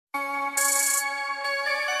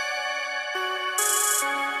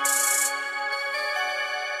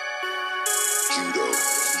Let's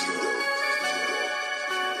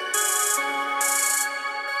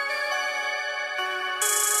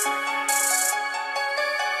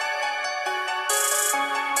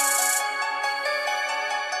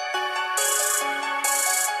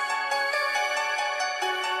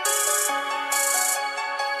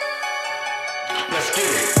get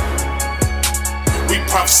it. We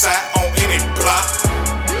prophesy on any block.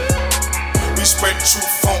 We spread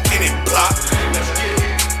truth on any block. Let's get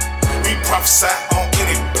it. We prophesy on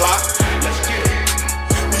any block. Let's get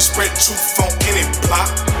it. We spread truth on any block.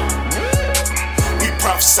 We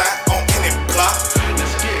prophesy on any block.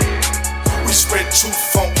 Let's get it. We spread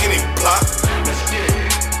truth on any block. Let's get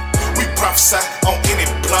it. We prophesy on any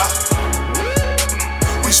block.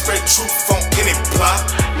 We spread truth on any block.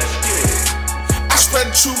 Let's get it. I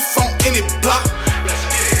spread truth on any block. Let's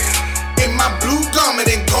get it. In my blue garment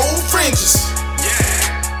and gold fringes.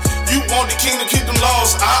 Yeah. You want the kingdom, keep them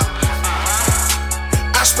laws out.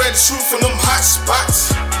 I spread the truth in them hot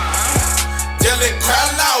spots. Yell and cry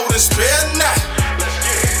loud and spare not. Let's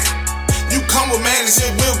get it. You come with man and say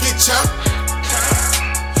we'll get chopped.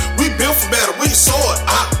 We built for better, we soar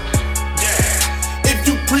out. Yeah. If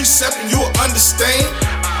you precept and you'll understand.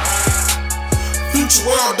 Future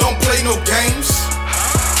world don't play no games.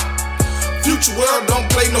 Future world don't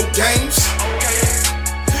play no games.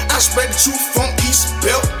 I spread the truth from East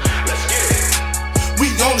Belt. Let's get it.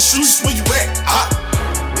 We on the streets where you at?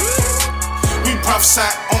 We prophesy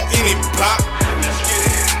on any block. Let's get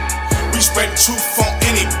it. We spread the truth on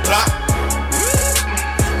any block.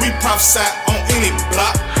 We prophesy on any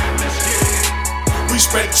block. Let's get it. We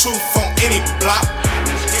spread the truth on any block.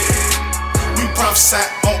 Let's get it. We prophesy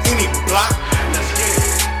on any block. Let's get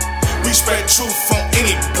it. We spread truth on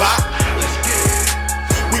any block. Let's get it.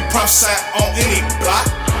 We prophesy on any block.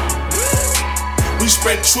 We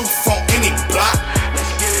spread truth on any block.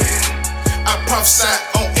 Let's get it. I prophesy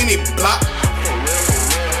on any block.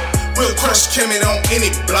 We'll crush Kemet on any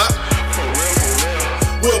block.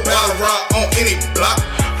 We'll battle rock on any block.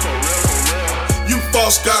 You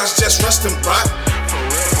false gods just rest and rock.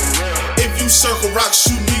 If you circle rocks,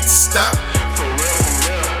 you need to stop.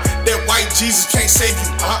 That white Jesus can't save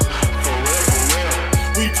you up.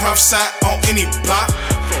 We prophesy on any block.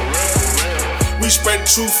 We spread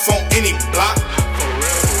truth on any block.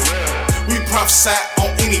 We prophesy on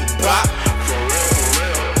any block.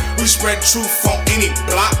 We spread truth on any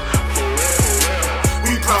block.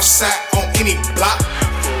 We prophesy on any block.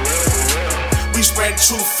 We spread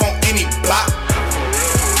truth on any block.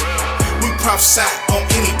 We prophesy on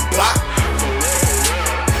any block.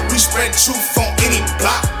 We spread truth on any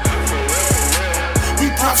block. We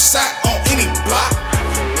prophesy on any block.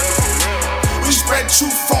 We spread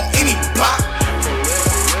truth on any block.